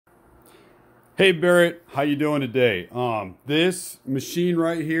Hey Barrett, how you doing today? This machine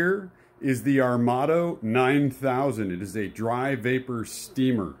right here is the Armado 9000. It is a dry vapor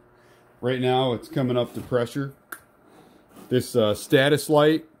steamer. Right now it's coming up to pressure. This status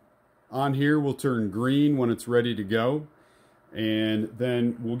light on here will turn green when it's ready to go. And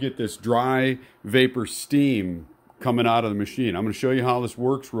then we'll get this dry vapor steam coming out of the machine. I'm going to show you how this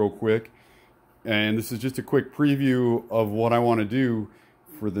works real quick. And this is just a quick preview of what I want to do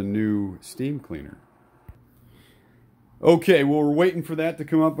for the new steam cleaner. Okay, well, we're waiting for that to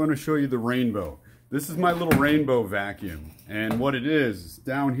come up. I'm going to show you the Rainbow. This is my little Rainbow vacuum, and what it is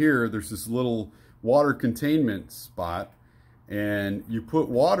down here, there's this little water containment spot, and you put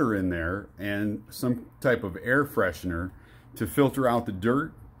water in there and some type of air freshener to filter out the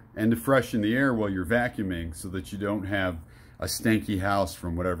dirt and to freshen the air while you're vacuuming so that you don't have a stanky house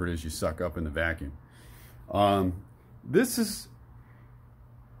from whatever it is you suck up in the vacuum. This is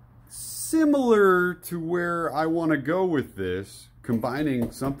similar to where I want to go with this,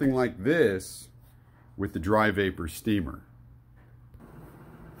 combining something like this with the dry vapor steamer.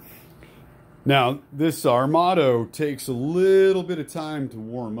 Now, this Armado takes a little bit of time to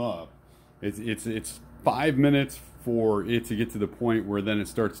warm up. It's 5 minutes for it to get to the point where then it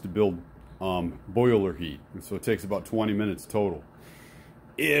starts to build boiler heat. And so it takes about 20 minutes total.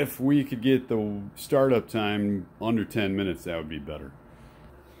 If we could get the startup time under 10 minutes, that would be better.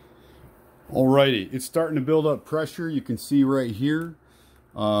 Alrighty, it's starting to build up pressure. You can see right here.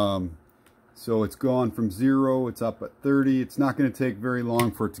 So it's gone from 0, it's up at 30. It's not going to take very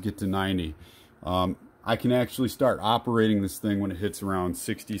long for it to get to 90. I can actually start operating this thing when it hits around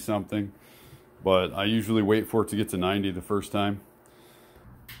 60 something, but I usually wait for it to get to 90 the first time.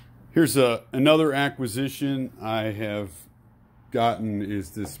 Here's another acquisition I have gotten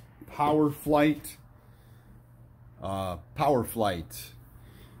is this PowerFlight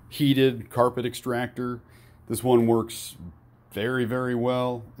heated carpet extractor. This one works very, very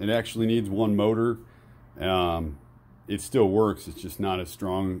well. It actually needs one motor. It still works. It's just not as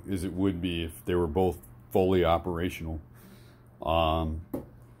strong as it would be if they were both fully operational.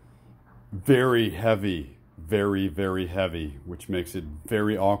 Very heavy, very, very heavy, which makes it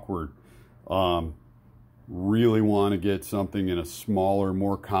very awkward. Really want to get something in a smaller,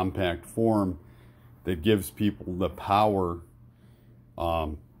 more compact form that gives people the power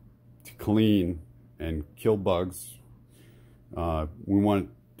to clean and kill bugs. We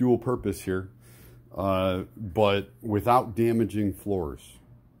want dual purpose here, but without damaging floors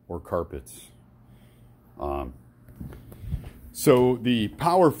or carpets. So the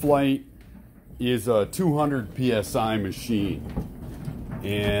PowerFlight is a 200 PSI machine,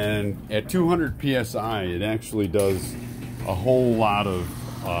 and at 200 PSI it actually does a whole lot of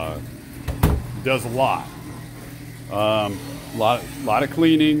does a lot of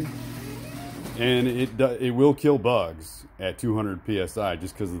cleaning, and it will kill bugs at 200 PSI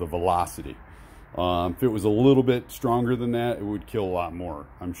just because of the velocity. If it was a little bit stronger than that, it would kill a lot more,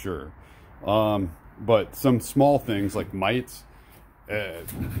 I'm sure. But some small things like mites,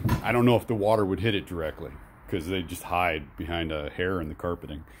 I don't know if the water would hit it directly because they just hide behind a hair in the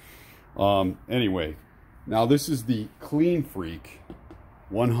carpeting. Anyway, now this is the Clean Freak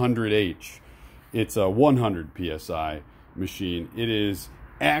 100H. It's a 100 PSI machine. It is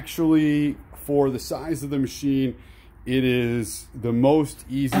actually, for the size of the machine, it is the most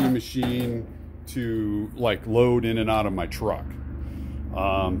easy machine to like load in and out of my truck.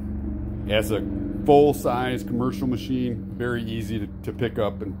 As a full-size commercial machine, very easy to pick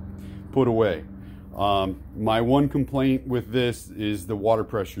up and put away. My one complaint with this is the water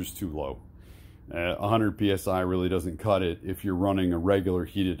pressure is too low. 100 PSI really doesn't cut it if you're running a regular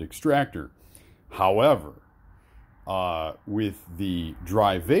heated extractor. However, with the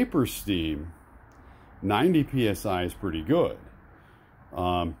dry vapor steam, 90 PSI is pretty good.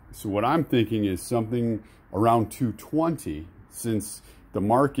 So what I'm thinking is something around 220, since the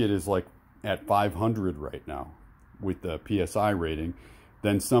market is like at 500 right now with the PSI rating,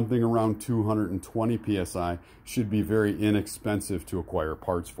 then something around 220 PSI should be very inexpensive to acquire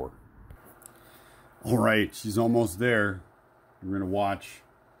parts for. All right, she's almost there. We're gonna watch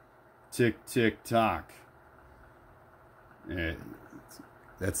tick, tick, tock.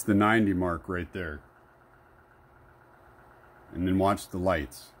 That's the 90 mark right there. And then watch the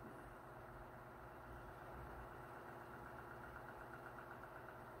lights.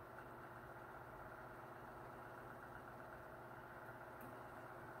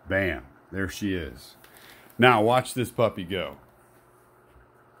 Bam, there she is. Now watch this puppy go.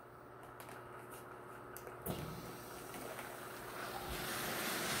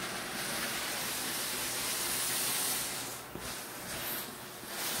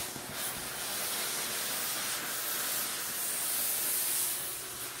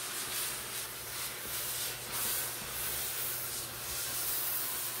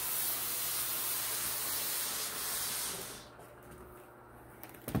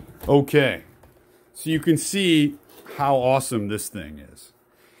 Okay, so you can see how awesome this thing is,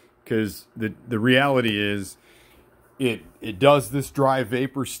 because the reality is it does this dry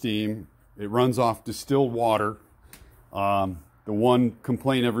vapor steam. It runs off distilled water. The one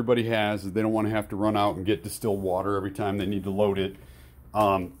complaint everybody has is they don't want to have to run out and get distilled water every time they need to load it.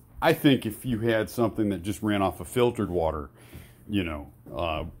 I think if you had something that just ran off of filtered water, you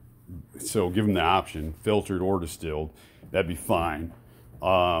know, so give them the option, filtered or distilled, that'd be fine.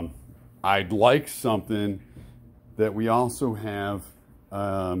 I'd like something that we also have,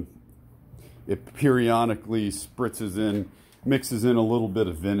 it periodically mixes in a little bit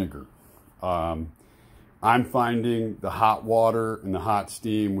of vinegar. I'm finding the hot water and the hot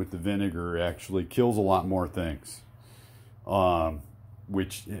steam with the vinegar actually kills a lot more things,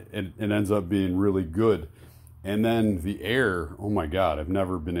 which it ends up being really good. And then the air, oh my God, I've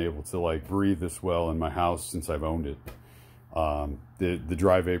never been able to like breathe this well in my house since I've owned it. The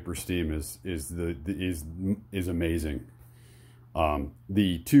dry vapor steam is amazing.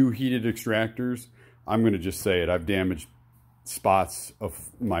 The two heated extractors, I'm going to just say it, I've damaged spots of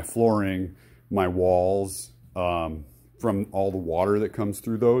my flooring, my walls, from all the water that comes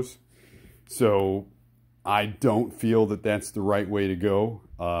through those. So I don't feel that that's the right way to go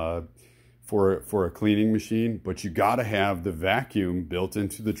for a cleaning machine, but you got to have the vacuum built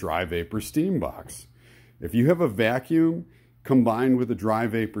into the dry vapor steam box. If you have a vacuum combined with a dry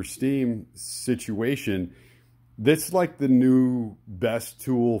vapor steam situation, that's like the new best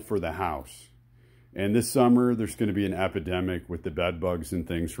tool for the house. And this summer, there's going to be an epidemic with the bed bugs and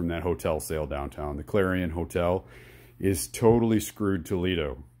things from that hotel sale downtown. The Clarion Hotel is totally screwed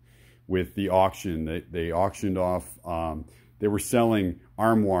Toledo with the auction. They auctioned off, they were selling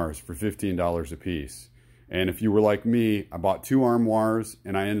armoires for $15 a piece. And if you were like me, I bought 2 armoires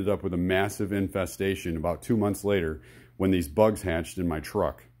and I ended up with a massive infestation about 2 months later when these bugs hatched in my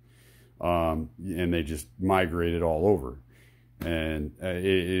truck. And they just migrated all over. And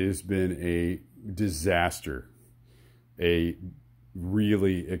it has been a disaster, a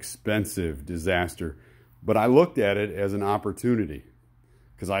really expensive disaster. But I looked at it as an opportunity,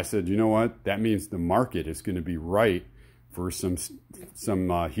 because I said, you know what, that means the market is going to be right for some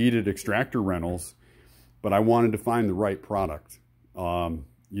heated extractor rentals, but I wanted to find the right product.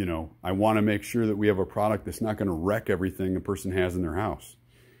 You know, I want to make sure that we have a product that's not going to wreck everything a person has in their house.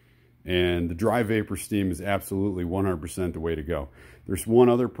 And the dry vapor steam is absolutely 100% the way to go. There's one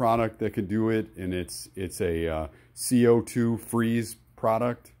other product that could do it, and it's a CO2 freeze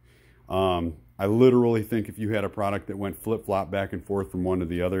product. I literally think if you had a product that went flip-flop back and forth from one to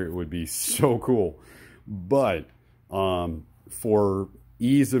the other, it would be so cool. But for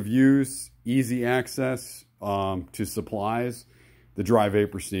ease of use, easy access to supplies, the dry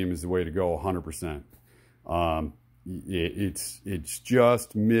vapor steam is the way to go 100%. It's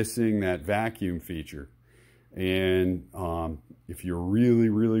just missing that vacuum feature. And if you really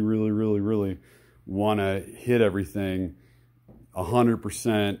want to hit everything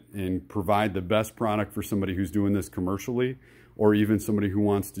 100% and provide the best product for somebody who's doing this commercially, or even somebody who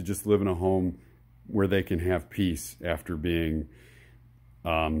wants to just live in a home where they can have peace after being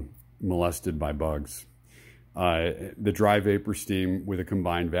molested by bugs, the dry vapor steam with a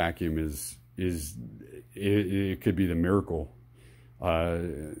combined vacuum it could be the miracle.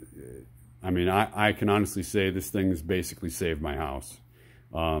 I mean, I can honestly say this thing has basically saved my house.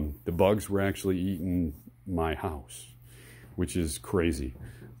 The bugs were actually eating my house, which is crazy.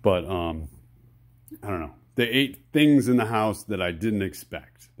 But I don't know. They ate things in the house that I didn't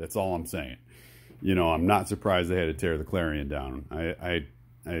expect. That's all I'm saying. You know, I'm not surprised they had to tear the Clarion down. I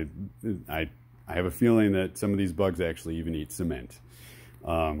have a feeling that some of these bugs actually even eat cement.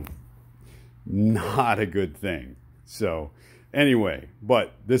 Not a good thing. So anyway,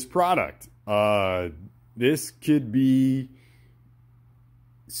 but this product, this could be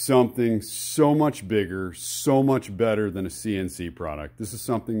something so much bigger, so much better than a CNC product. This is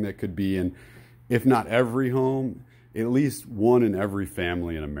something that could be in, if not every home, at least one in every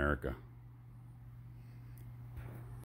family in America.